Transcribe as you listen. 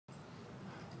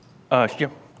Yeah.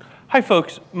 Hi,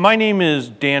 folks. My name is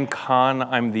Dan Kohn.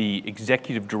 I'm the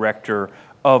executive director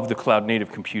of the Cloud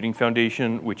Native Computing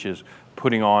Foundation, which is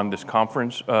putting on this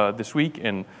conference this week,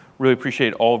 and really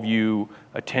appreciate all of you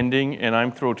attending. And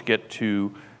I'm thrilled to get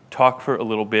to talk for a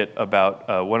little bit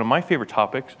about one of my favorite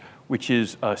topics, which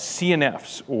is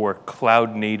CNFs, or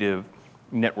Cloud Native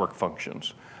Network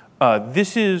Functions.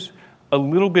 This is a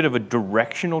little bit of a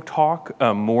directional talk,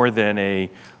 more than a,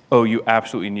 oh, you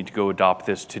absolutely need to go adopt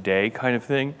this today kind of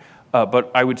thing.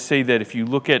 But I would say that if you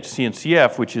look at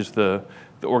CNCF, which is the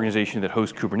organization that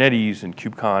hosts Kubernetes and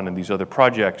KubeCon and these other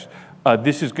projects,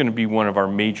 this is going to be one of our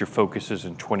major focuses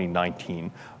in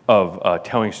 2019 of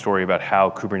telling a story about how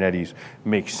Kubernetes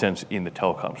makes sense in the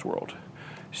telecoms world.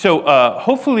 So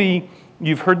hopefully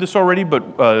you've heard this already,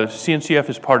 but CNCF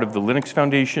is part of the Linux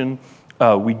Foundation.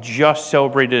 We just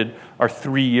celebrated our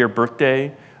 3-year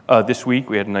birthday this week.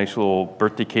 We had a nice little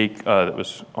birthday cake that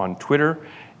was on Twitter.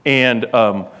 And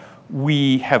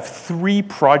we have 3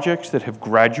 projects that have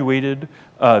graduated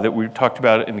that we talked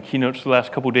about in the keynotes the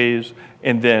last couple of days,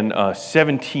 and then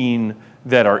 17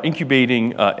 that are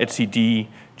incubating. etcd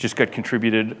just got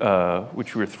contributed,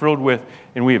 which we were thrilled with,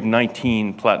 and we have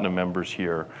 19 platinum members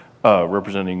here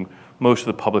representing most of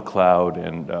the public cloud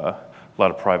and a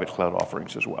lot of private cloud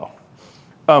offerings as well.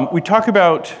 We talk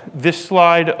about this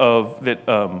slide of that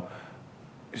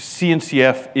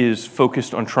CNCF is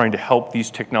focused on trying to help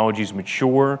these technologies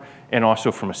mature, and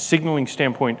also from a signaling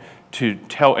standpoint to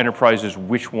tell enterprises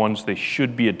which ones they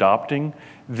should be adopting.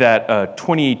 That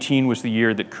 2018 was the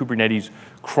year that Kubernetes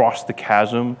crossed the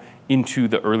chasm into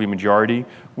the early majority.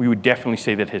 We would definitely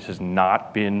say that it has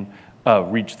not been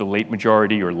reached the late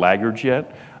majority or laggards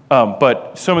yet.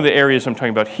 But some of the areas I'm talking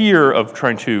about here of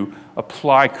trying to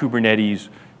apply Kubernetes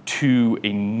to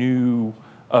a new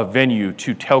venue,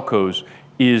 to telcos,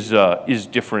 is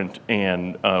different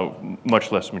and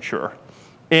much less mature.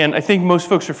 And I think most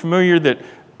folks are familiar that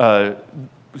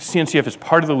CNCF is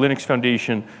part of the Linux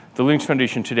Foundation. The Linux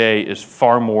Foundation today is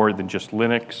far more than just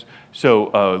Linux. So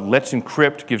Let's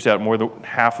Encrypt gives out more than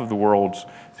half of the world's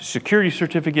security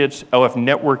certificates. LF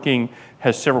Networking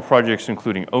has several projects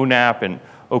including ONAP and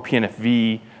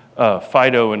OPNFV,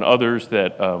 FIDO, and others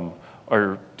that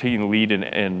are taking the lead in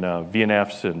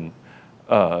VNFs and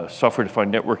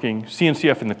software-defined networking.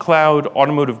 CNCF in the cloud,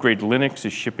 automotive-grade Linux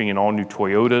is shipping in all new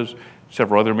Toyotas,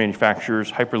 several other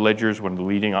manufacturers. Hyperledger is one of the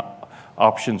leading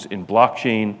options in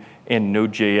blockchain, and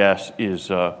Node.js is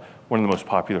one of the most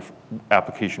popular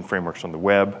application frameworks on the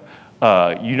web.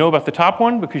 You know about the top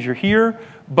one because you're here,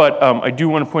 but I do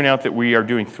want to point out that we are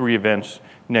doing 3 events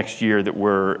next year that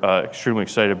we're extremely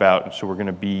excited about. And so we're going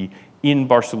to be in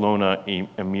Barcelona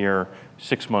a mere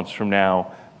 6 months from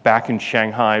now, back in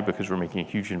Shanghai because we're making a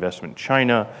huge investment in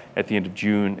China at the end of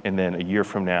June, and then a year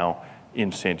from now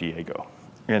in San Diego.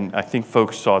 And I think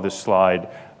folks saw this slide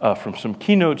from some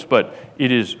keynotes, but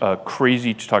it is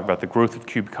crazy to talk about the growth of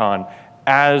KubeCon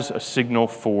as a signal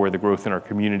for the growth in our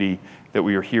community, that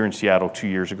we were here in Seattle 2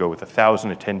 years ago with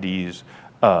 1,000 attendees.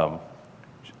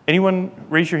 Anyone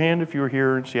raise your hand if you were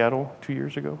here in Seattle 2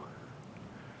 years ago?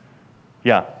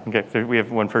 Yeah, okay, so we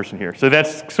have one person here. So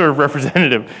that's sort of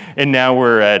representative, and now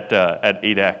we're at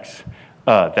 8x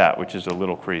that, which is a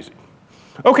little crazy.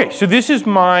 Okay, so this is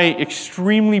my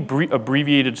extremely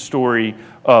abbreviated story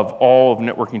of all of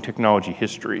networking technology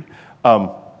history.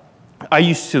 I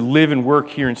used to live and work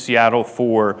here in Seattle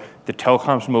for the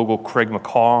telecoms mogul Craig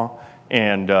McCaw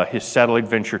and his satellite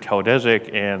venture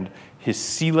Teledesic and his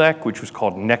CLEC, which was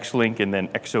called Nextlink, and then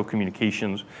XO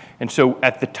Communications. And so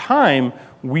at the time,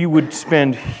 we would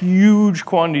spend huge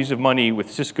quantities of money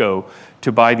with Cisco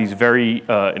to buy these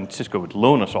and Cisco would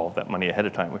loan us all of that money ahead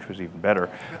of time, which was even better,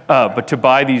 but to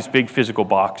buy these big physical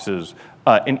boxes,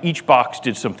 and each box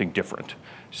did something different.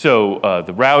 So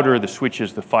the router, the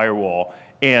switches, the firewall,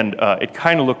 and it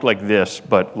kind of looked like this,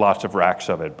 but lots of racks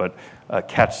of it, but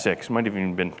Cat 6, might have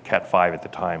even been Cat 5 at the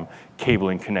time,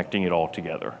 cabling, connecting it all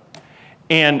together.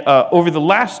 And over the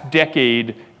last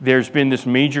decade, there's been this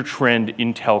major trend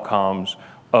in telecoms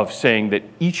of saying that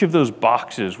each of those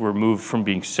boxes were moved from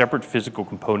being separate physical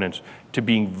components to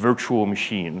being virtual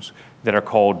machines that are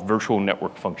called virtual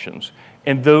network functions.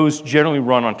 And those generally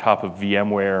run on top of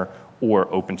VMware or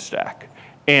OpenStack.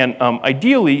 And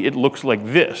ideally, it looks like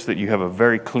this, that you have a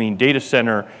very clean data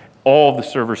center, all of the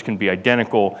servers can be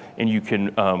identical, and you can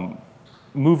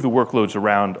move the workloads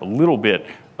around a little bit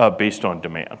based on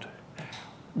demand.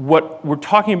 What we're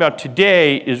talking about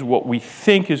today is what we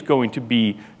think is going to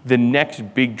be the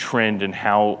next big trend in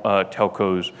how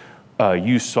telcos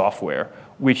use software,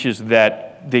 which is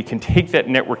that they can take that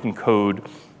networking code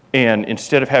and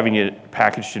instead of having it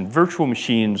packaged in virtual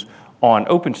machines on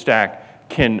OpenStack,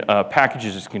 can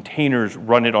packages as containers,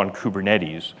 run it on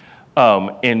Kubernetes,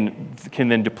 and can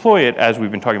then deploy it, as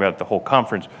we've been talking about at the whole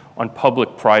conference, on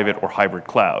public, private, or hybrid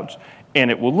clouds.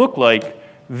 And it will look like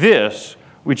this,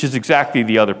 which is exactly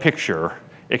the other picture,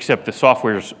 except the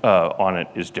software's on it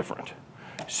is different.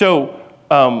 So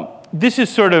this is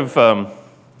sort of,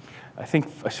 I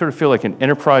sort of feel like in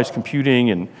enterprise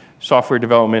computing and software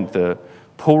development, the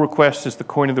pull request is the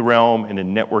coin of the realm, and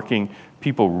in networking,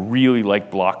 people really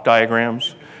like block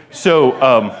diagrams. So,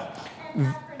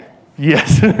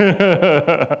 yes.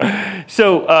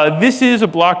 So this is a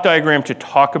block diagram to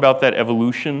talk about that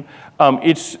evolution.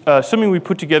 It's something we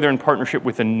put together in partnership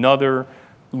with another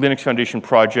Linux Foundation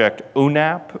project,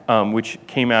 ONAP, which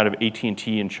came out of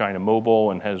AT&T and China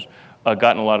Mobile and has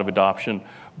gotten a lot of adoption.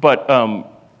 But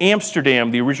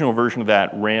Amsterdam, the original version of that,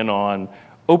 ran on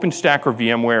OpenStack or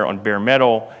VMware on bare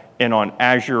metal and on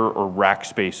Azure or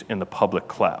Rackspace in the public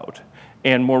cloud.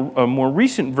 And a more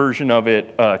recent version of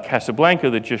it, Casablanca,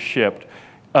 that just shipped,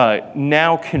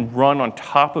 now can run on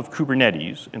top of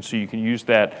Kubernetes. And so you can use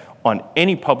that on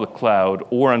any public cloud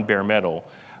or on bare metal.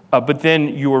 But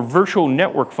then your virtual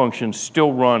network functions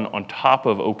still run on top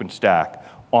of OpenStack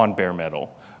on bare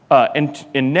metal.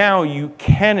 And now you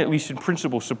can, at least in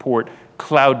principle, support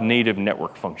cloud-native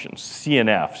network functions,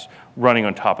 CNFs, running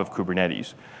on top of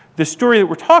Kubernetes. The story that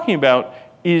we're talking about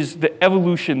is the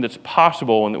evolution that's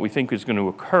possible and that we think is going to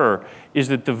occur is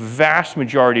that the vast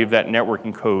majority of that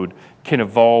networking code can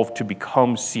evolve to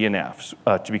become CNFs,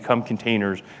 to become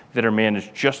containers that are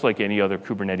managed just like any other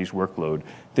Kubernetes workload.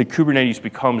 That Kubernetes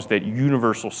becomes that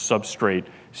universal substrate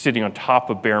sitting on top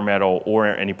of bare metal or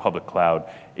any public cloud,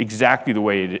 exactly the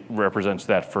way it represents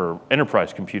that for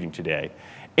enterprise computing today.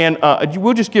 And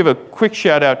we'll just give a quick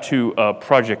shout out to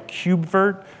Project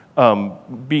KubeVirt,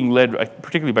 being led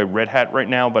particularly by Red Hat right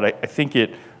now, but I think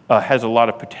it has a lot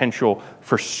of potential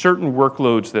for certain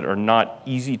workloads that are not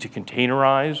easy to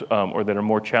containerize or that are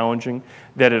more challenging,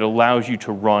 that it allows you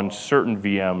to run certain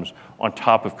VMs on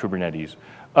top of Kubernetes.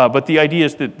 But the idea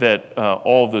is that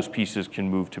all of those pieces can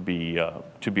move to be on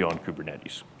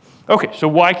Kubernetes. Okay, so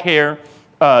why care?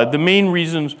 The main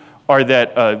reasons are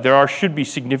that there should be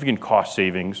significant cost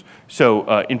savings.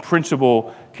 So in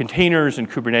principle, containers and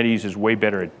Kubernetes is way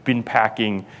better at bin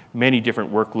packing many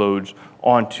different workloads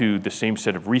onto the same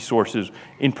set of resources.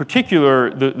 In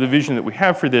particular, the vision that we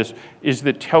have for this is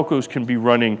that telcos can be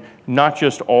running not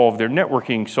just all of their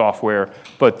networking software,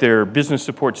 but their business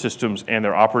support systems and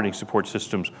their operating support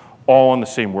systems all on the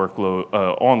same workload,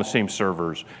 all on the same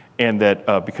servers, and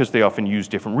that because they often use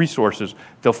different resources,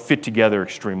 they'll fit together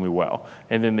extremely well.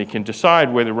 And then they can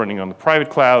decide whether running on the private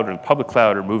cloud or the public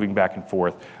cloud or moving back and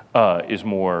forth is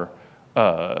more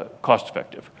cost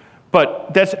effective.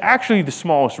 But that's actually the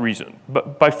smallest reason.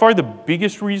 But by far the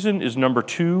biggest reason is number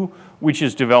 2, which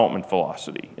is development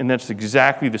velocity. And that's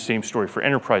exactly the same story for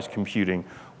enterprise computing,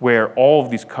 where all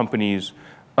of these companies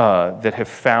that have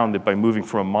found that by moving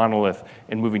from a monolith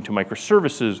and moving to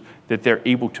microservices, that they're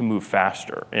able to move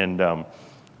faster. And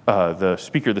the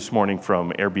speaker this morning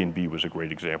from Airbnb was a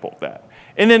great example of that.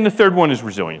 And then the third one is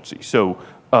resiliency. So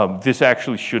this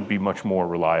actually should be much more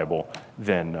reliable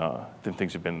than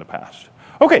things have been in the past.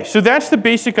 Okay, so that's the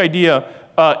basic idea.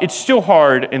 It's still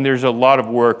hard, and there's a lot of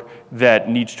work that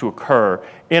needs to occur.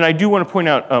 And I do want to point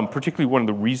out, particularly one of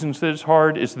the reasons that it's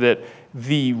hard is that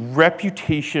the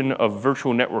reputation of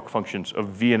virtual network functions, of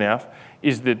VNF,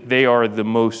 is that they are the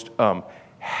most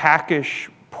hackish,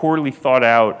 poorly thought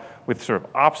out, with sort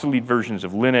of obsolete versions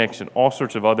of Linux and all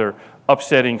sorts of other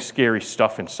upsetting, scary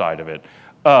stuff inside of it.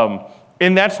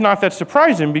 And that's not that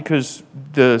surprising because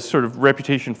the sort of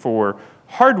reputation for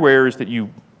hardware is that you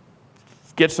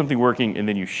get something working and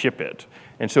then you ship it.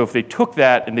 And so if they took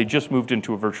that and they just moved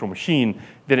into a virtual machine,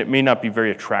 then it may not be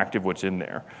very attractive what's in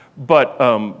there. But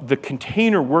the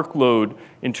container workload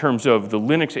in terms of the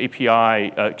Linux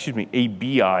API,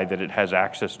 ABI that it has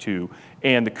access to,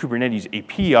 and the Kubernetes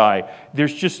API,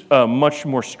 there's just much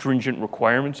more stringent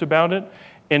requirements about it.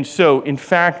 And so in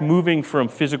fact, moving from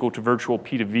physical to virtual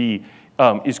P2V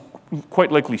is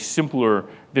quite likely simpler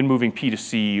than moving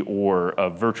P2C or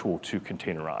virtual to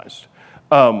containerized.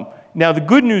 Now the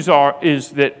good news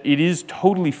is that it is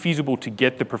totally feasible to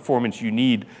get the performance you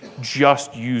need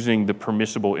just using the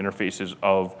permissible interfaces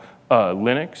of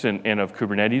Linux and of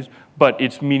Kubernetes, but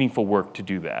it's meaningful work to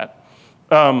do that.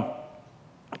 Yeah,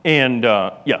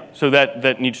 so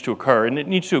that needs to occur, and it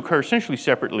needs to occur essentially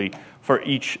separately for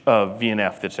each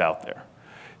VNF that's out there.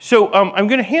 So I'm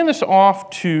going to hand this off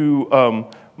to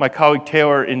my colleague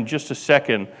Taylor in just a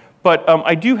second, but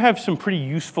I do have some pretty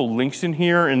useful links in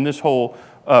here in this whole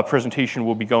presentation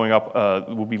will be going up,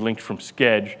 will be linked from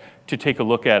Sketch to take a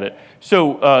look at it.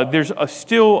 So there's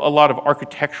still a lot of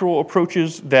architectural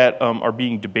approaches that are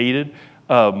being debated.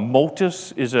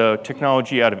 Multis is a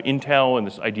technology out of Intel and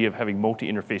this idea of having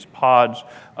multi-interface pods.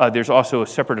 There's also a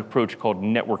separate approach called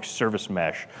network service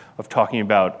mesh of talking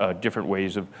about different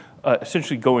ways of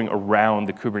essentially going around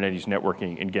the Kubernetes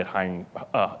networking and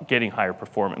getting higher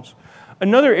performance.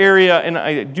 Another area, and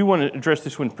I do want to address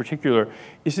this one in particular,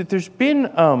 is that there's been,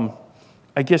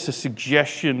 I guess, a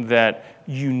suggestion that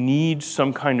you need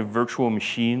some kind of virtual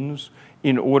machines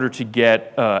in order to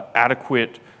get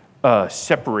adequate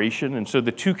separation. And so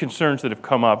the two concerns that have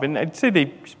come up, and I'd say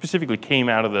they specifically came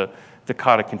out of the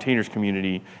Kata containers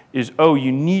community, is, oh,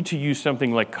 you need to use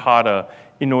something like Kata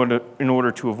in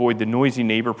order to avoid the noisy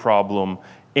neighbor problem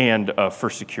and for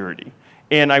security.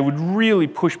 And I would really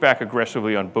push back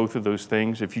aggressively on both of those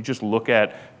things. If you just look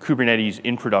at Kubernetes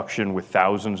in production with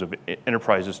thousands of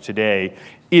enterprises today,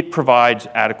 it provides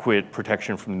adequate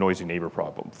protection from the noisy neighbor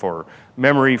problem for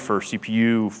memory, for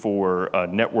CPU, for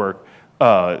network,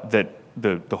 that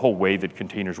the whole way that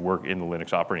containers work in the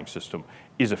Linux operating system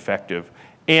is effective.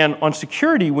 And on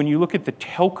security, when you look at the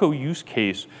telco use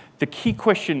case, the key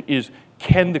question is,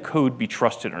 can the code be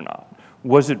trusted or not?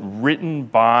 Was it written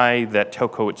by that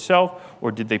telco itself,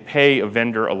 or did they pay a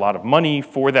vendor a lot of money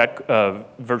for that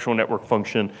virtual network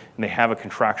function, and they have a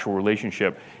contractual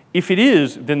relationship? If it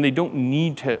is, then they don't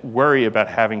need to worry about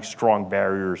having strong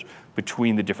barriers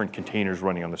between the different containers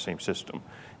running on the same system.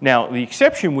 Now, the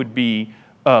exception would be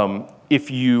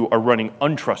if you are running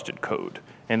untrusted code.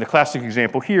 And the classic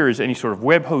example here is any sort of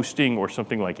web hosting or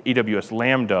something like AWS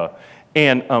Lambda.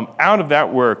 And out of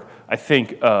that work, I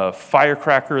think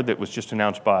Firecracker, that was just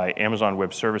announced by Amazon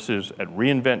Web Services at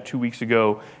reInvent 2 weeks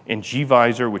ago, and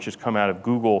gVisor, which has come out of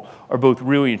Google, are both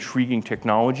really intriguing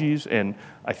technologies and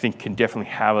I think can definitely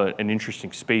have an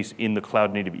interesting space in the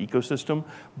cloud native ecosystem.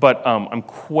 But I'm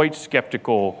quite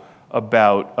skeptical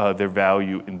about their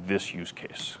value in this use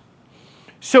case.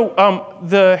 So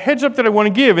the heads up that I want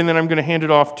to give, and then I'm going to hand it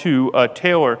off to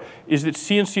Taylor, is that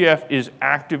CNCF is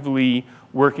actively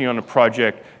working on a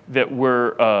project that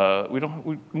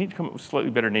we need to come up with a slightly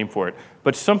better name for it,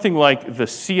 but something like the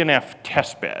CNF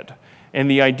testbed. And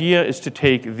the idea is to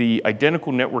take the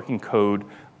identical networking code,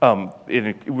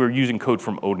 we're using code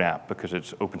from ONAP because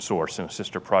it's open source and a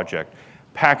sister project,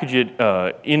 package it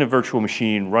in a virtual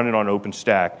machine, run it on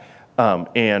OpenStack,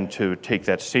 and to take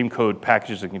that same code,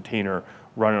 package as a container,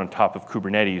 run it on top of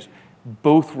Kubernetes,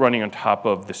 both running on top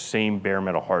of the same bare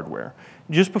metal hardware.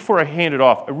 Just before I hand it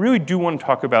off, I really do want to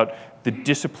talk about the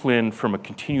discipline from a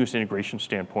continuous integration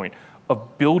standpoint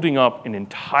of building up an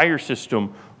entire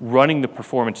system, running the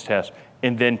performance test,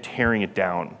 and then tearing it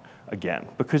down again.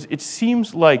 Because it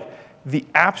seems like the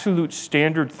absolute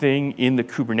standard thing in the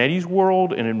Kubernetes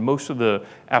world and in most of the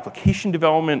application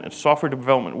development and software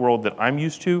development world that I'm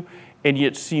used to, and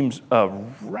yet seems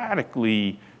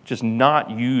radically just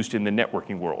not used in the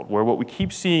networking world, where what we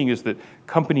keep seeing is that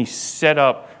companies set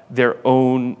up their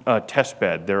own test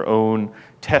bed, their own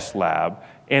test lab,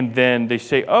 and then they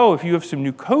say, oh, if you have some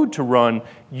new code to run,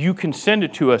 you can send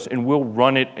it to us and we'll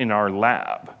run it in our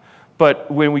lab.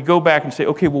 But when we go back and say,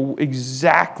 okay, well,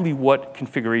 exactly what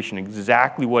configuration,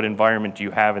 exactly what environment do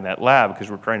you have in that lab,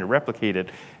 because we're trying to replicate it,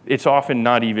 it's often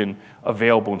not even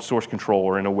available in source control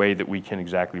or in a way that we can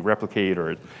exactly replicate,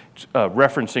 or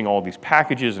referencing all these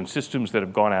packages and systems that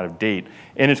have gone out of date.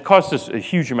 And it's caused us a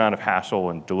huge amount of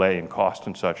hassle and delay and cost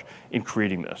and such in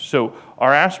creating this. So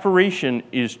our aspiration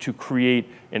is to create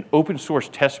an open source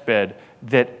test bed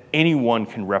that anyone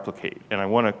can replicate. And I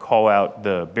want to call out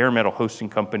the bare metal hosting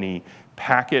company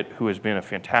Packet, who has been a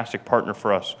fantastic partner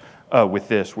for us with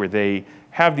this, where they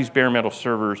have these bare metal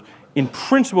servers. In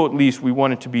principle, at least, we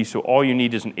want it to be so all you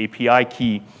need is an API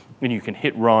key, and you can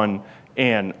hit run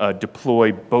and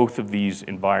deploy both of these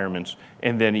environments,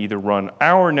 and then either run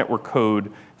our network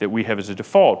code that we have as a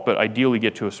default, but ideally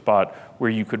get to a spot where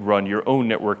you could run your own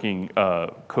networking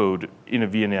code in a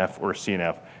VNF or a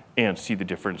CNF and see the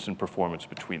difference in performance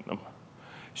between them.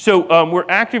 So we're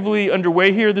actively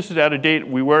underway here. This is out of date.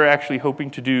 We were actually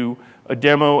hoping to do a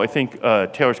demo. I think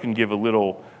Taylor's going to give a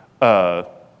little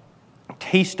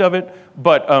taste of it,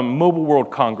 but Mobile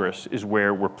World Congress is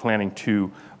where we're planning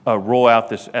to roll out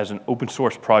this as an open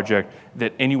source project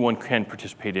that anyone can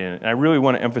participate in. And I really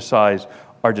want to emphasize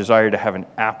our desire to have an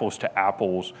apples to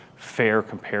apples fair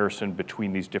comparison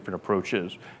between these different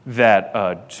approaches,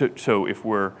 that so if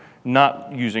we're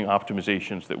not using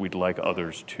optimizations, that we'd like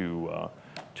others to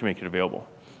make it available.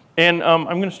 And I'm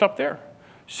going to stop there.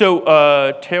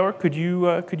 So Taylor, could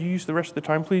you use the rest of the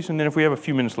time, please? And then if we have a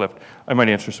few minutes left, I might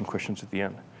answer some questions at the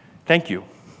end. Thank you.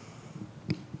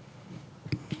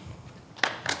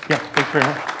 very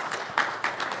much.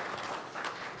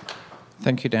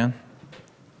 Thank you, Dan.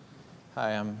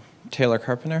 Hi, I'm Taylor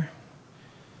Carpenter,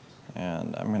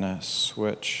 and I'm going to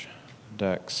switch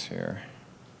decks here.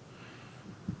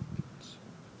 Let's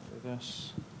do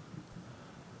this.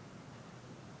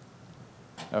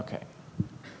 Okay.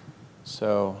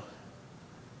 So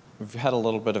we've had a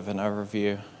little bit of an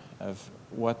overview of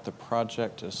what the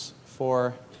project is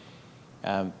for.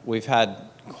 We've had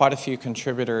quite a few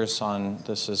contributors on,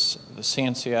 this is the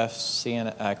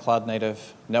CNCF Cloud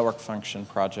Native Network Function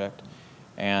project.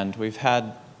 And we've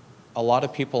had a lot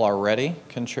of people already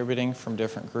contributing from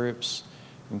different groups,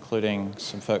 including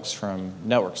some folks from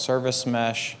Network Service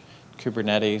Mesh,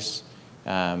 Kubernetes,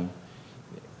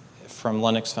 from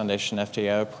Linux Foundation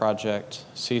FDO project,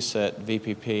 CSIT,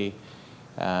 VPP,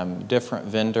 different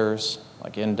vendors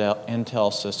like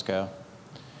Intel, Cisco.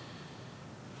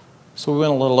 So we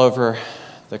went a little over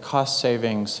the cost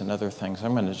savings and other things.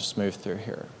 I'm going to just move through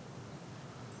here.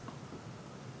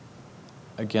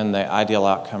 Again, the ideal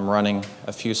outcome, running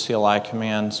a few CLI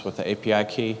commands with the API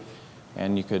key,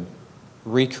 and you could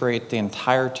recreate the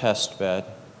entire test bed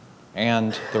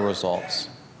and the results.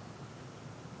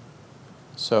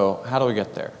 So how do we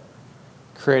get there?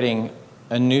 Creating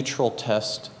a neutral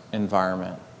test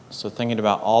environment. So thinking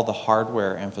about all the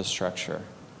hardware infrastructure,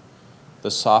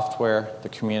 the software, the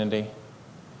community.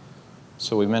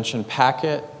 So we mentioned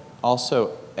Packet,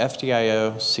 also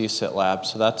FDIO CSIT lab.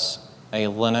 So that's a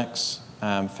Linux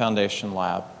Foundation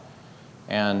lab.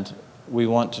 And we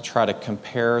want to try to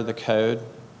compare the code,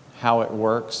 how it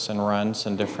works and runs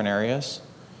in different areas.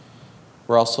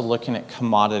 We're also looking at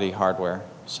commodity hardware.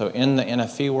 So in the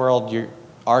NFV world, you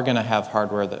are going to have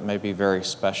hardware that may be very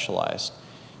specialized.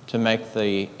 To make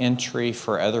the entry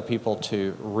for other people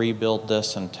to rebuild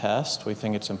this and test, we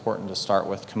think it's important to start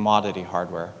with commodity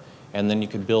hardware, and then you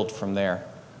could build from there.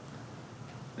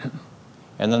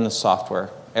 And then the software.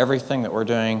 Everything that we're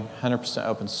doing, 100%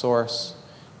 open source,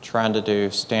 trying to do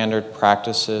standard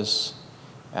practices,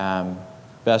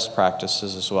 best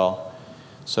practices as well.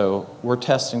 So we're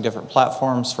testing different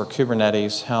platforms for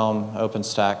Kubernetes, Helm,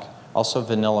 OpenStack, also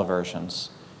vanilla versions.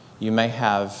 You may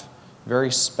have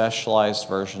very specialized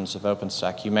versions of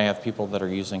OpenStack. You may have people that are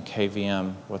using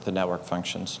KVM with the network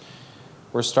functions.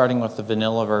 We're starting with the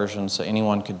vanilla versions that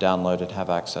anyone could download and have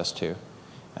access to.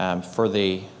 For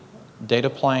the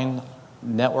data plane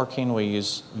networking, we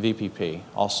use VPP,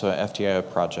 also an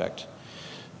FDIO project.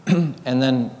 And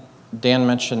then Dan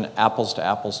mentioned apples to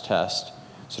apples test.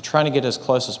 So trying to get as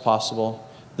close as possible.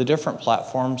 The different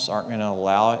platforms aren't going to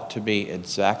allow it to be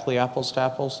exactly apples to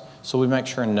apples, so we make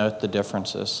sure and note the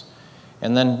differences.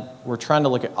 And then we're trying to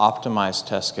look at optimized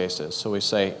test cases. So we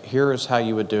say, here is how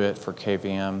you would do it for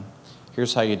KVM.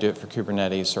 Here's how you do it for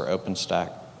Kubernetes or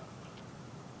OpenStack.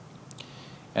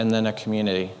 And then a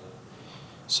community.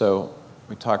 So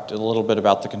we talked a little bit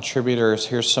about the contributors.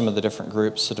 Here's some of the different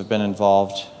groups that have been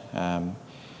involved.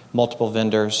 Multiple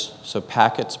vendors. So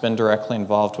Packet's been directly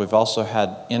involved. We've also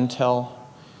had Intel,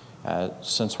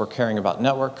 since we're caring about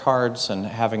network cards and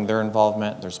having their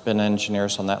involvement. There's been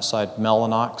engineers on that side.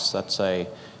 Mellanox, that's a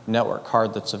network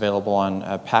card that's available on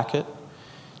Packet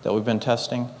that we've been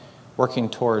testing. Working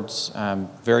towards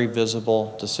very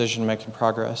visible decision-making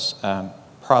process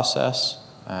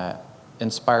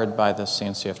inspired by the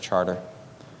CNCF charter.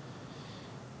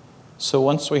 So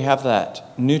once we have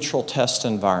that neutral test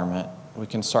environment, we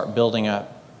can start building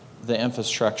up the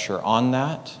infrastructure on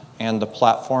that and the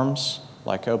platforms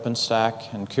like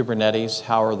OpenStack and Kubernetes.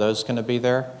 How are those going to be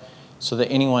there so that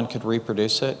anyone could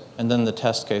reproduce it, and then the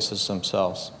test cases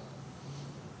themselves.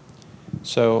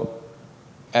 So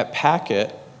at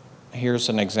Packet, here's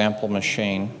an example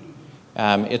machine.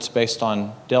 It's based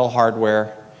on Dell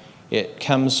hardware. It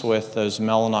comes with those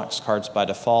Mellanox cards by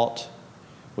default.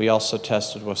 We also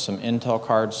tested with some Intel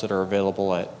cards that are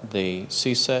available at the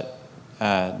CSIT,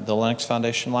 the Linux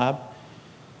Foundation Lab.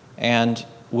 And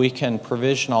we can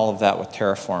provision all of that with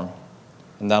Terraform.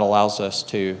 And that allows us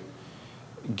to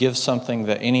give something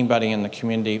that anybody in the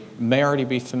community may already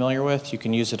be familiar with. You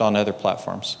can use it on other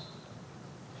platforms.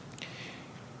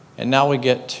 And now we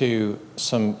get to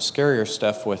some scarier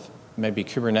stuff with maybe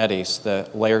Kubernetes, the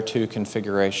layer 2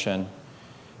 configuration,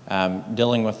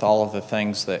 dealing with all of the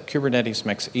things that Kubernetes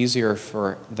makes easier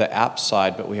for the app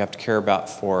side, but we have to care about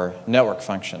for network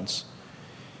functions.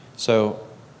 So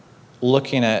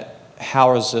looking at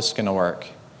how is this going to work?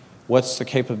 What's the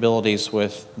capabilities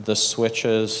with the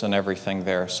switches and everything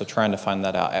there? So trying to find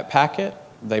that out. At Packet,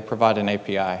 they provide an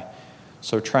API.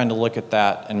 So trying to look at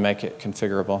that and make it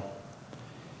configurable.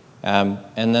 And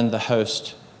then the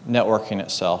host networking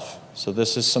itself. So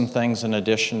this is some things in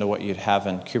addition to what you'd have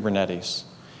in Kubernetes.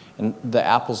 And the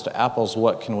apples to apples,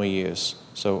 what can we use?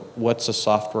 So what's the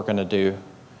software going to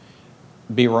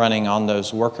be running on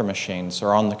those worker machines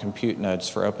or on the compute nodes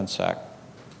for OpenStack?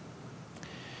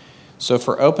 So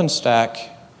for OpenStack,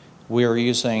 we are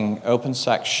using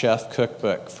OpenStack Chef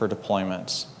Cookbook for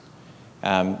deployments.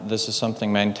 This is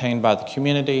something maintained by the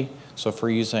community, so if we're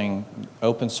using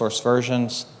open source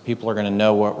versions, people are going to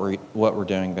know what we're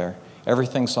doing there.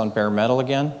 Everything's on bare metal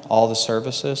again, all the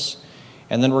services.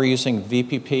 And then we're using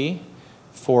VPP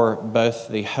for both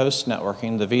the host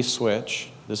networking, the vSwitch.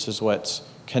 This is what's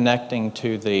connecting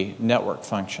to the network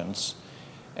functions,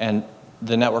 and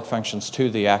the network functions to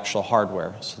the actual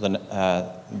hardware, so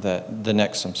the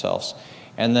NICs themselves.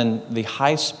 And then the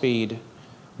high-speed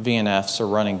VNFs are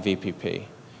running VPP.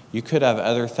 You could have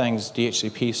other things,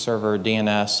 DHCP server,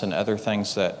 DNS, and other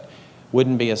things that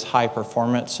wouldn't be as high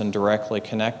performance and directly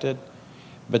connected,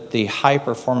 but the high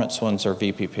performance ones are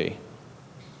VPP.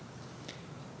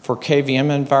 For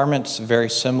KVM environments, very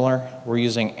similar. We're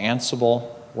using Ansible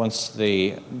once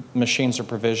the machines are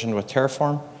provisioned with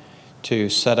Terraform to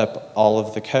set up all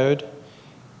of the code,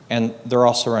 and they're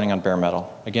also running on bare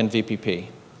metal, again VPP.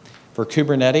 For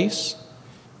Kubernetes,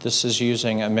 this is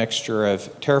using a mixture of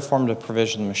Terraform to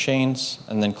provision the machines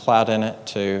and then Cloud Init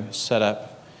to set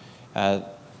up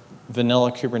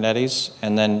vanilla Kubernetes,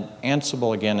 and then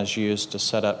Ansible again is used to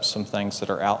set up some things that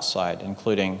are outside,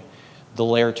 including the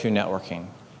layer 2 networking,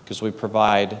 because we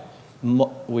provide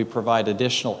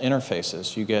additional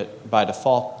interfaces. You get, by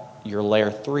default, your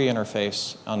layer 3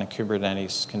 interface on a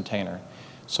Kubernetes container.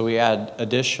 So we add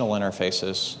additional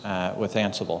interfaces with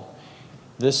Ansible.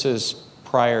 This is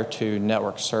prior to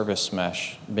network service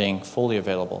mesh being fully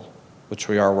available, which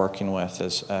we are working with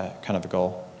as kind of a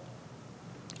goal.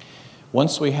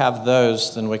 Once we have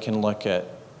those, then we can look at,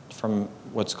 from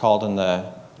what's called in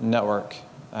the network,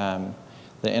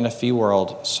 the NFV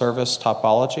world, service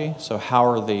topology. So how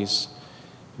are these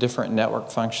different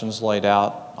network functions laid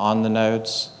out on the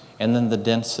nodes, and then the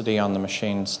density on the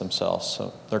machines themselves.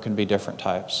 So there can be different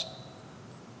types.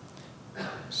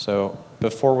 So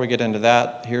before we get into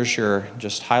that, here's your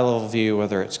just high-level view,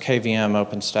 whether it's KVM,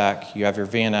 OpenStack, you have your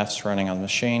VNFs running on the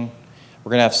machine. We're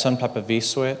going to have some type of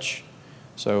vSwitch.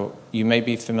 So you may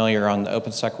be familiar on the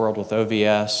OpenStack world with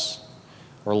OVS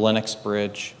or Linux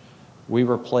Bridge. We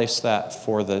replace that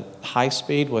for the high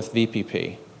speed with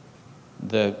VPP.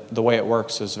 The way it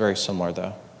works is very similar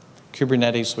though.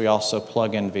 Kubernetes, we also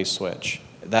plug in vSwitch.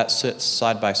 That sits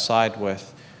side by side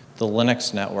with the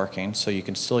Linux networking, so you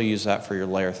can still use that for your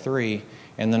layer 3,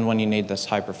 and then when you need this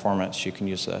high performance, you can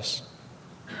use this.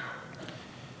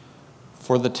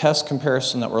 For the test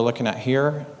comparison that we're looking at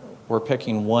here, we're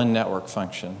picking one network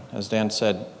function. As Dan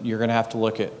said, you're going to have to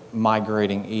look at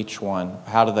migrating each one.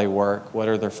 How do they work? What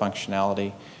are their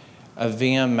functionality? A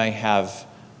VM may have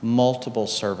multiple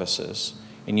services,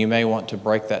 and you may want to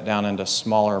break that down into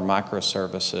smaller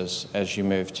microservices as you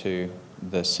move to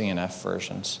the CNF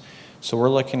versions. So we're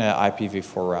looking at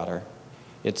IPv4 router.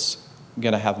 It's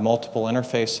going to have multiple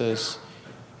interfaces.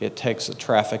 It takes the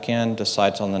traffic in,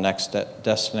 decides on the next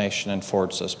destination, and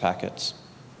forwards those packets.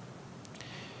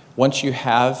 Once you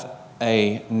have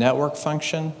a network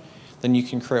function, then you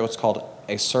can create what's called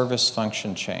a service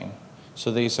function chain.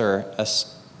 So these are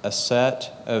a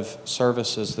set of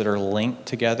services that are linked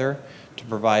together to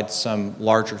provide some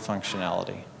larger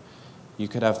functionality. You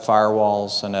could have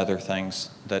firewalls and other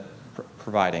things that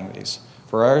providing these.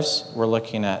 For ours, we're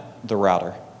looking at the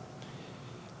router.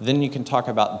 Then you can talk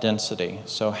about density.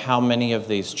 So how many of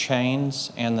these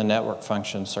chains and the network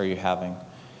functions are you having?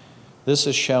 This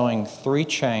is showing 3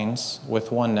 chains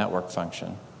with 1 network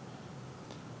function.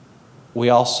 We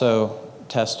also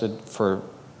tested, for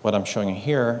what I'm showing you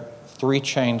here, 3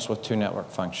 chains with 2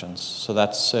 network functions. So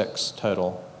that's 6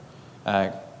 total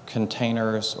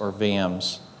containers or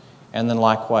VMs. And then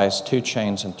likewise, 2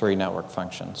 chains and 3 network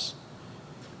functions.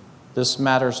 This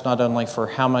matters not only for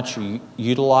how much you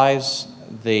utilize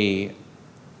the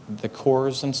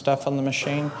cores and stuff on the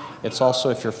machine, it's also,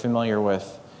 if you're familiar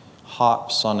with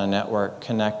hops on a network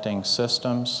connecting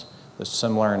systems, that's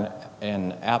similar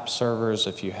in app servers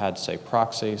if you had, say,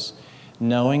 proxies.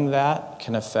 Knowing that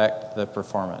can affect the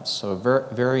performance. So very,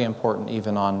 very important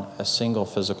even on a single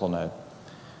physical node.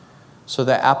 So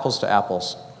the apples to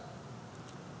apples.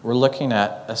 We're looking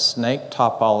at a snake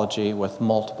topology with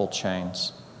multiple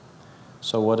chains.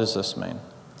 So what does this mean?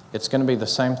 It's going to be the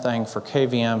same thing for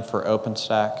KVM, for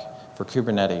OpenStack, for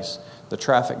Kubernetes. The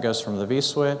traffic goes from the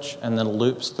vSwitch and then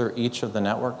loops through each of the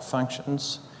network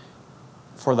functions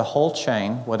for the whole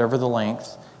chain, whatever the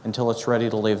length, until it's ready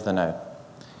to leave the node.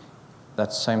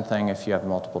 That's the same thing if you have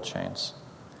multiple chains.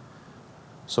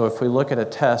 So if we look at a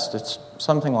test, it's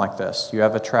something like this. You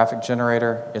have a traffic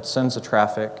generator, it sends the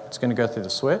traffic, it's going to go through the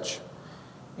switch,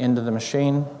 into the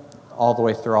machine, all the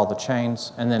way through all the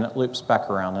chains, and then it loops back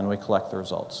around and we collect the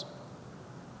results.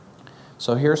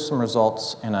 So here's some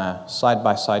results in a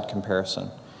side-by-side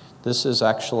comparison. This is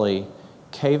actually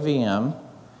KVM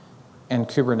and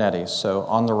Kubernetes. So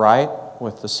on the right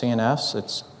with the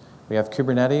CNFs, we have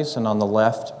Kubernetes, and on the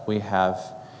left we have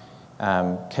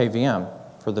KVM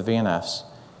for the VNFs.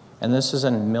 And this is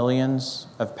in millions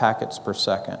of packets per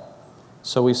second.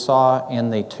 So we saw in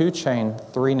the 2-chain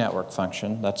 3-network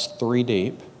function, that's 3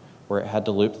 deep, where it had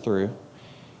to loop through,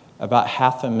 about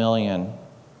 500,000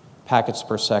 packets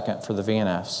per second for the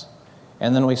VNFs.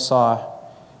 And then we saw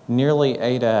nearly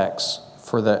 8x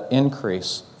for the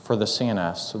increase for the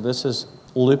CNFs. So this is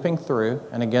looping through,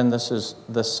 and again, this is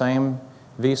the same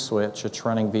vSwitch, it's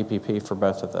running VPP for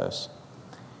both of those.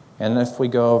 And if we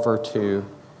go over to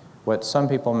what some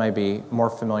people may be more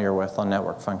familiar with on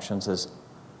network functions is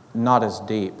not as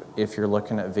deep if you're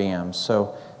looking at VMs.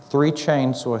 So 3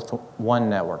 chains with 1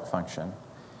 network function.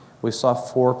 We saw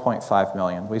 4.5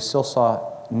 million. We still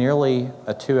saw nearly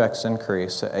a 2x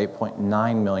increase at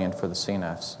 8.9 million for the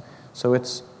CNFs. So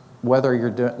it's whether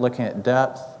you're looking at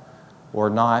depth or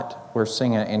not, we're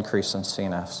seeing an increase in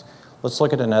CNFs. Let's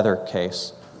look at another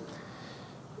case.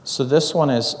 So this one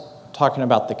is talking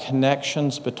about the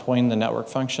connections between the network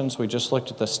functions. We just looked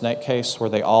at the snake case where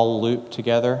they all loop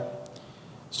together.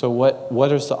 So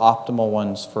what is the optimal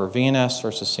ones for VNFs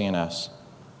versus CNFs?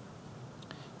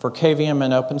 For KVM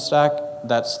and OpenStack,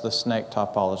 that's the snake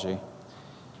topology.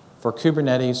 For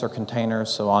Kubernetes or containers,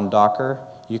 so on Docker,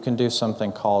 you can do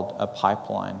something called a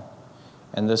pipeline.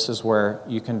 And this is where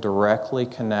you can directly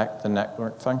connect the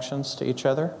network functions to each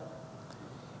other.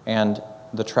 And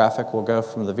the traffic will go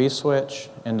from the vSwitch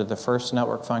into the first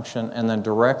network function and then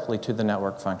directly to the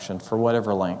network function for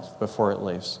whatever length before it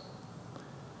leaves.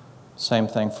 Same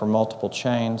thing for multiple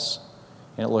chains,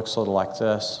 and it looks a little like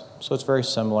this. So it's very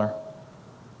similar.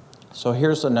 So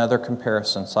here's another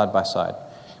comparison side by side.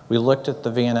 We looked at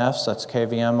the VNFs, that's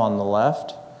KVM on the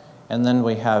left, and then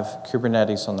we have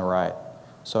Kubernetes on the right.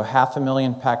 So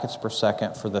 500,000 packets per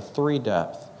second for the 3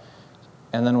 depth.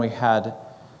 And then we had,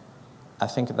 I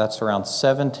think that's around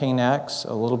 17x,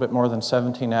 a little bit more than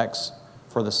 17x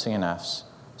for the CNFs.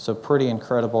 So pretty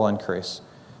incredible increase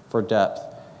for depth.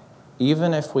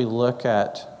 Even if we look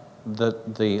at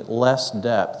the less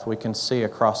depth, we can see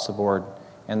across the board,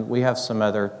 and we have some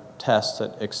other tests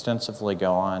that extensively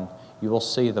go on, you will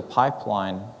see the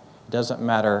pipeline, it doesn't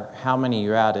matter how many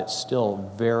you add, it's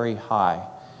still very high.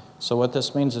 So what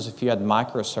this means is if you had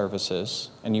microservices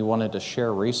and you wanted to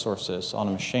share resources on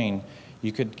a machine,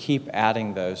 you could keep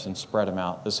adding those and spread them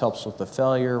out. This helps with the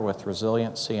failure, with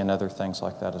resiliency, and other things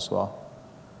like that as well.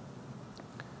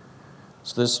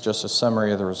 So this is just a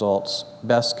summary of the results.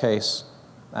 Best case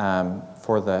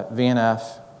for the VNF,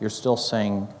 you're still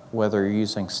seeing whether you're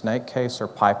using snake case or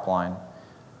pipeline,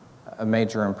 a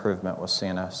major improvement with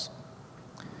CNFs.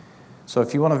 So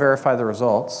if you want to verify the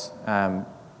results,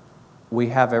 we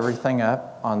have everything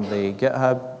up on the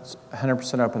GitHub, it's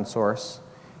 100% open source.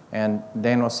 And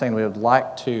Dan was saying we would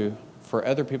like to, for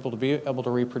other people to be able to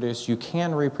reproduce, you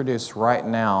can reproduce right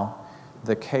now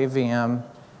the KVM,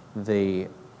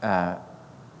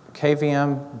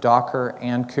 Docker,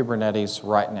 and Kubernetes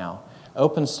right now.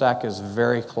 OpenStack is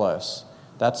very close.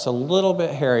 That's a little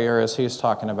bit hairier, as he's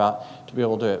talking about, to be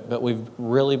able to do it. But we've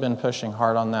really been pushing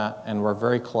hard on that, and we're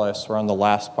very close. We're on the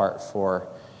last part for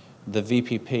the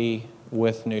VPP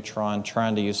with Neutron,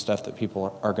 trying to use stuff that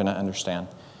people are going to understand.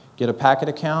 Get a packet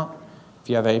account. If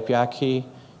you have an API key,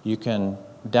 you can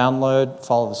download,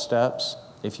 follow the steps.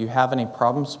 If you have any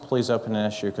problems, please open an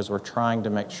issue, because we're trying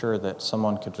to make sure that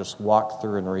someone could just walk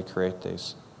through and recreate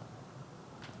these.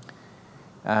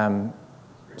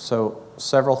 So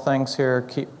several things here.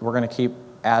 We're going to keep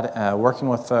working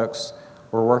with folks.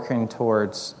 We're working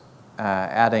towards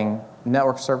adding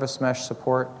network service mesh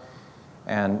support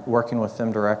and working with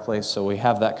them directly. So we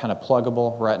have that kind of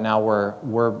pluggable. Right now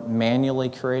we're manually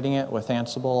creating it with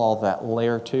Ansible, all that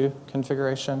layer 2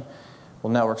 configuration.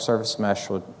 Well, network service mesh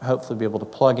would hopefully be able to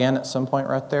plug in at some point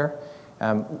right there.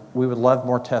 We would love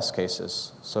more test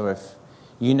cases. So if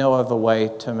you know of a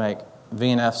way to make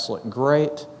VNFs look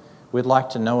great, we'd like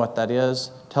to know what that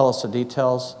is. Tell us the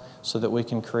details so that we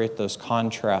can create those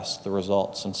contrasts, the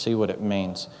results, and see what it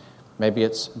means. Maybe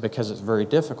it's because it's very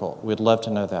difficult. We'd love to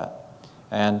know that.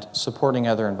 And supporting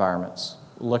other environments.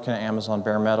 Looking at Amazon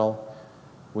bare metal,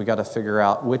 we got to figure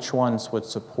out which ones would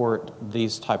support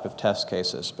these type of test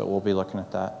cases, but we'll be looking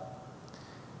at that.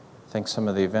 I think some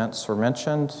of the events were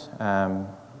mentioned,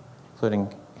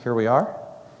 including Here We Are.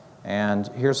 And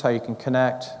here's how you can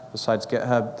connect. Besides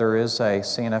GitHub, there is a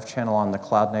CNF channel on the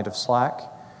Cloud Native Slack.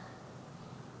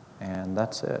 And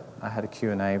that's it. I had a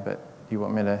Q&A, but you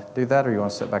want me to do that, or you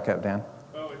want to sit back up, Dan?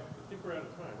 Oh, I think we're out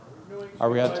of time. Are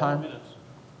we out of time?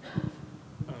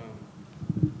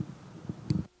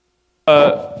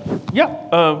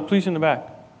 Yeah, please in the back.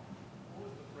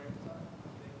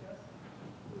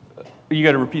 You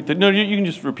got to repeat that. No, you can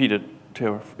just repeat it,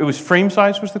 Taylor. It was frame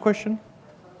size was the question?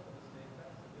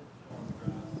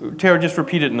 Taylor, just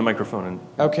repeat it in the microphone.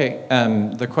 Okay,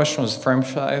 the question was frame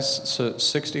size, so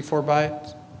 64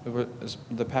 bytes is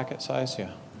the packet size?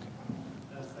 Yeah.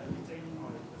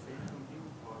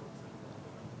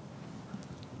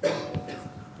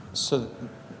 So,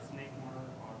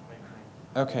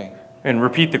 okay. And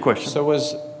repeat the question. So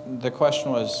the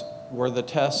question was, were the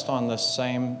tests on the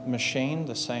same machine,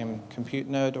 the same compute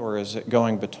node, or is it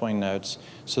going between nodes?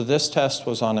 So this test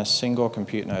was on a single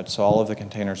compute node, so all of the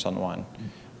containers on one.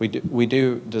 We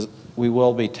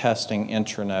will be testing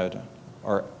intranode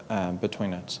or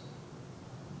between nodes.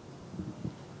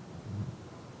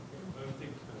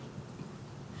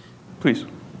 Please.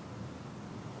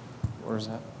 Where's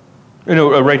that?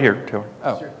 No, right here, Taylor.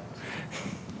 Oh. Sure.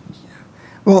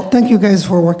 Well, thank you guys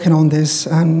for working on this,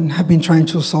 and have been trying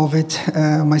to solve it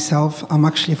myself. I'm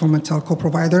actually from a telco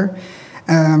provider.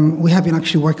 We have been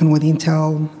actually working with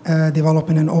Intel,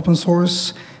 developing an open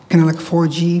source, kind of like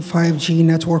 4G, 5G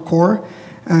network core.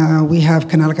 We have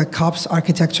kind of like a COPS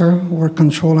architecture where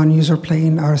control and user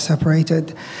plane are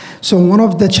separated. So one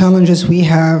of the challenges we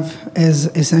have is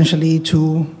essentially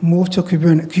to move to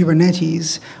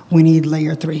Kubernetes, we need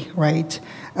layer 3, right?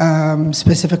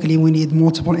 Specifically, we need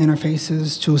multiple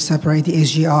interfaces to separate the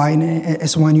SGI and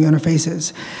S1U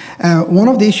interfaces. One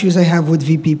of the issues I have with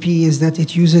VPP is that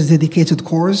it uses dedicated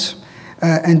cores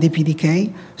and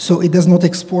DPDK, so it does not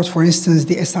export, for instance,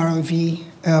 the SRIV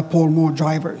poll mode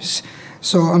drivers.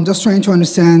 So I'm just trying to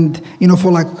understand,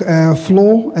 for like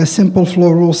simple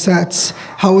flow rule sets,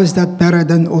 how is that better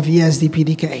than OVS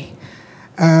DPDK?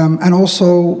 And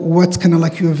also, what's kind of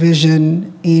like your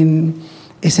vision in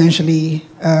essentially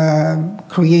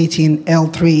creating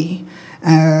L3,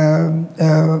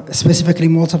 specifically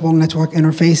multiple network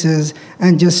interfaces,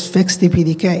 and just fix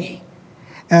DPDK?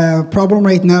 Problem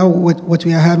right now, what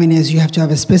we are having is you have to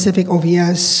have a specific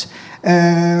OVS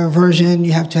version,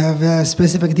 you have to have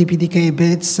specific DPDK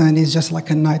bits, and it's just like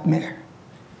a nightmare.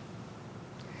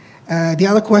 The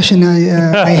other question I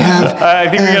have... I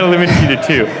think we're going to limit you to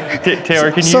 2.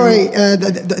 Taylor, can you... Sorry,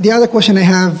 the other question I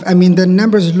have, I mean, the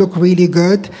numbers look really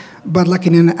good, but like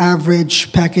in an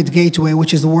average packet gateway,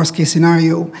 which is the worst case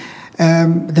scenario,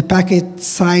 the packet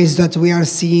size that we are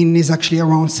seeing is actually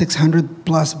around 600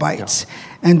 plus bytes,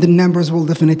 and the numbers will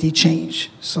definitely change.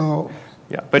 So...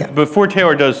 Yeah, but before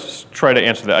Taylor does try to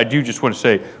answer that, I do just want to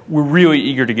say we're really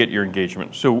eager to get your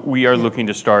engagement. So we are looking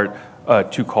to start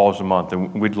 2 calls a month,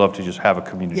 and we'd love to just have a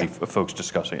community of folks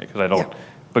discussing it, because I don't,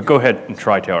 but go ahead and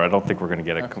try, Taylor. I don't think we're going to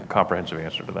get a comprehensive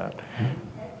answer to that.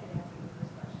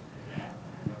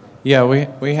 Yeah,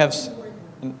 we have,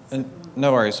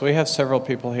 no worries. We have several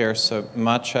people here. So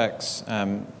Maciek's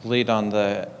lead on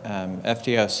the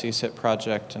FDO CSIP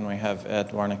project, and we have Ed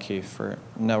Warnicki for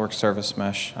network service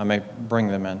mesh. I may bring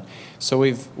them in. So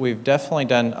we've definitely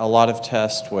done a lot of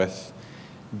tests with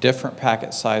different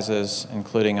packet sizes,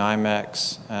 including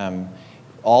IMEX.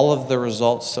 All of the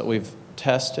results that we've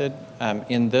tested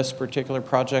in this particular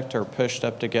project are pushed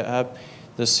up to GitHub.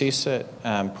 The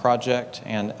CSIP project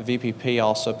and VPP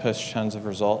also push tons of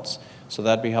results, so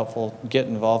that'd be helpful. Get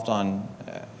involved on,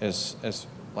 as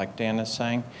like Dan is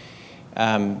saying.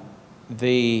 I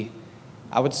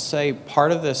would say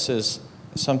part of this is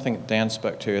something that Dan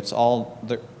spoke to. It's all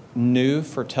new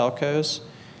for telcos.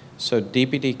 So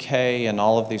DPDK and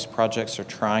all of these projects are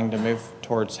trying to move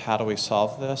towards how do we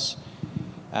solve this.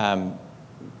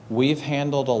 We've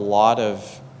handled a lot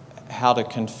of how to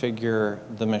configure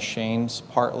the machines,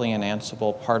 partly in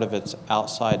Ansible, part of it's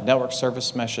outside. Network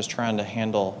service mesh is trying to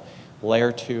handle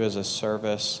layer 2 as a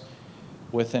service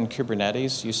within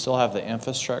Kubernetes. You still have the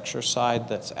infrastructure side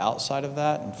that's outside of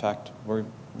that. In fact, we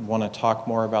want to talk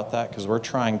more about that because we're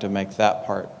trying to make that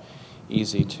part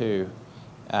easy too.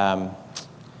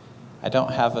 I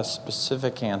don't have a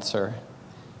specific answer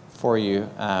for you,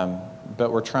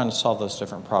 but we're trying to solve those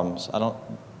different problems.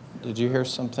 Did you hear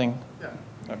something? Yeah.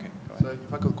 Okay. So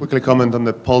if I could quickly comment on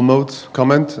the poll mode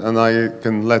comment, and I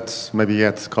can let maybe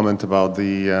Ed comment about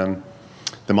the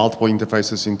multiple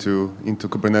interfaces into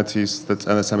Kubernetes that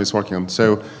NSM is working on.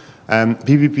 So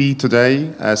VPP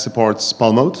today supports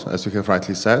poll mode, as you have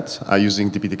rightly said,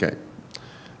 using DPDK.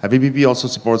 VPP also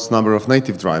supports a number of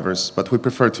native drivers, but we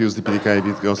prefer to use the PDK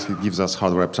because it gives us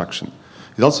hardware abstraction.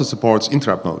 It also supports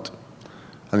interrupt mode.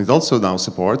 And it also now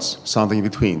supports something in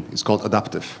between. It's called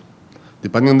adaptive.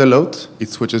 Depending on the load, it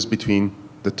switches between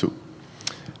the two.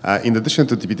 In addition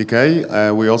to the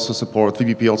PDK, we also support,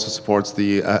 VPP also supports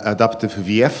the adaptive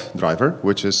VF driver,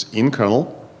 which is in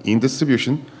kernel, in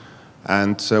distribution,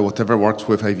 and whatever works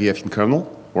with a VF in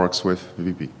kernel works with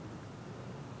VPP.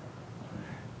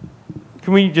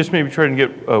 Can we just maybe try to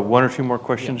get one or two more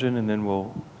questions in, and then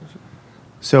we'll...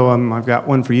 So I've got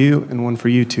one for you and one for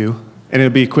you two, and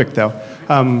it'll be quick though.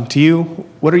 To you,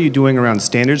 what are you doing around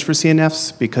standards for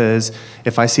CNFs? Because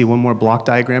if I see one more block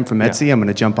diagram from Etsy, I'm going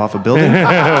to jump off a building.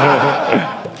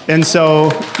 And so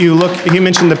you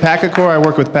mentioned the packet core. I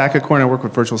work with packet core and I work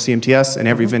with virtual CMTS, and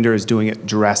every vendor is doing it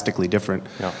drastically different.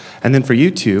 Yeah. And then for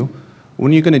you two,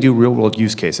 when are you going to do real-world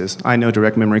use cases? I know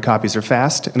direct memory copies are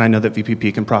fast, and I know that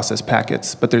VPP can process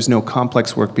packets, but there's no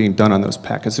complex work being done on those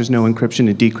packets. There's no encryption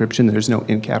and decryption. There's no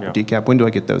in-cap or decap. When do I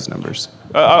get those numbers?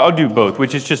 I'll do both,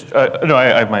 which is just, no, I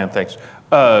have my own thanks.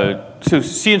 So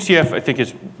CNCF, I think,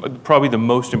 is probably the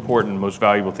most important, most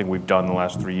valuable thing we've done in the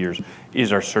last 3 years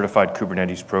is our certified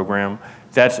Kubernetes program.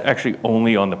 That's actually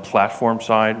only on the platform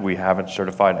side. We haven't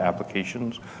certified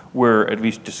applications. We're at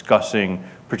least discussing,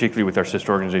 particularly with our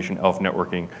sister organization, ELF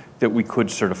Networking, that we could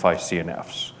certify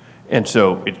CNFs. And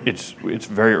so it's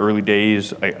very early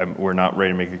days. We're not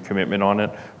ready to make a commitment on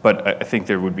it, but I think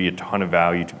there would be a ton of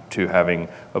value to having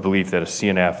a belief that a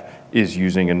CNF is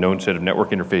using a known set of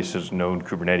network interfaces, known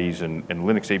Kubernetes and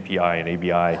Linux API and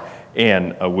ABI,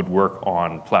 and would work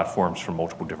on platforms from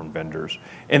multiple different vendors.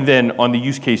 And then on the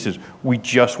use cases, we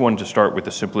just wanted to start with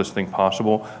the simplest thing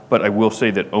possible, but I will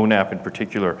say that ONAP in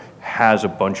particular has a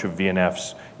bunch of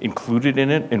VNFs included in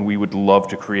it, and we would love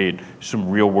to create some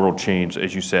real world chains,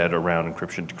 as you said, around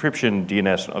encryption, decryption,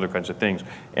 DNS, and other kinds of things,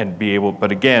 and be able,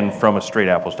 but again, from a straight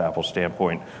apples to apples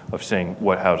standpoint of saying,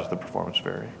 how does the performance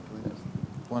vary?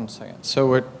 1 second.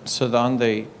 So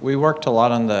we worked a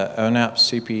lot on the ONAP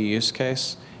CP use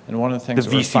case, and one of the things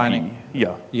we're finding,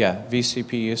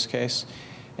 VCP use case,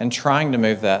 and trying to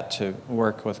move that to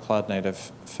work with cloud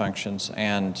native functions.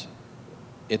 And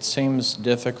it seems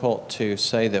difficult to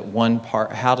say that one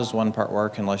part, how does one part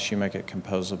work unless you make it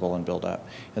composable and build up?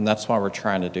 And that's why we're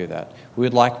trying to do that. We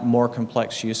would like more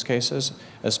complex use cases,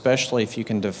 especially if you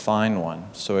can define one.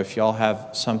 So if y'all have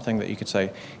something that you could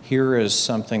say, here is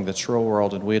something that's real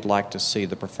world and we'd like to see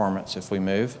the performance if we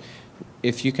move.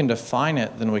 If you can define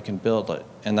it, then we can build it.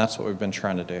 And that's what we've been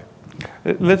trying to do.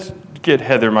 Let's get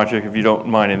Heather Maciek, if you don't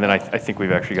mind, and then I think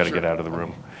we've actually got to get out of the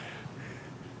room.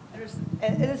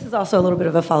 And this is also a little bit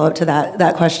of a follow-up to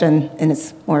that question, and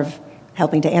it's more of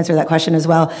helping to answer that question as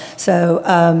well. So,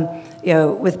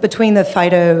 between the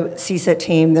FIDO CSIT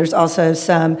team, there's also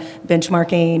some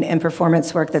benchmarking and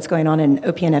performance work that's going on in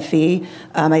OPNFV.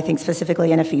 I think specifically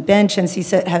NFV Bench and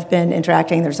CSIT have been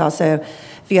interacting. There's also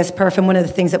VSPerf, and one of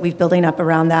the things that we've building up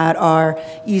around that are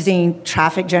using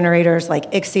traffic generators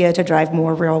like Ixia to drive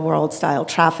more real-world style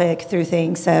traffic through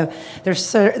things. So there's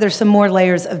some more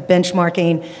layers of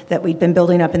benchmarking that we've been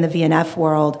building up in the VNF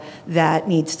world that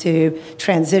needs to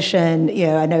transition.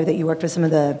 I know that you worked with some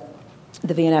of the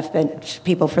VNF bench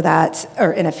people for that,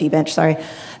 or NFV bench, sorry.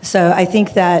 So I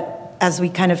think that as we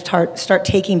kind of start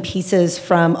taking pieces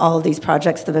from all of these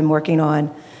projects that I've been working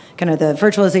on, kind of the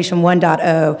virtualization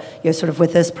 1.0, sort of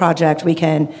with this project, we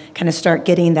can kind of start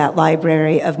getting that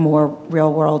library of more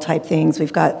real world type things.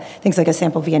 We've got things like a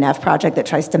sample VNF project that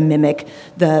tries to mimic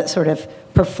the sort of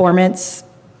performance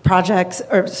projects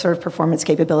or sort of performance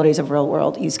capabilities of real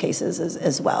world use cases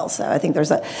as well. So I think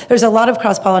there's a lot of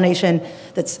cross-pollination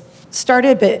that's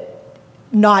started, but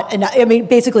not enough,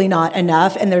 basically not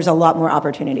enough, and there's a lot more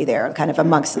opportunity there, kind of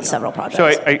amongst several projects. So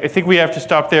I think we have to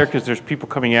stop there because there's people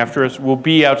coming after us. We'll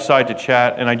be outside to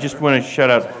chat, and I just want to shout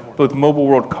out both Mobile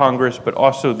World Congress, but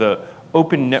also the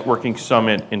Open Networking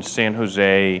Summit in San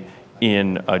Jose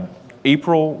in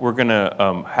April. We're going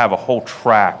to have a whole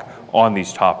track on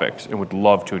these topics, and would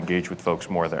love to engage with folks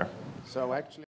more there. So actually.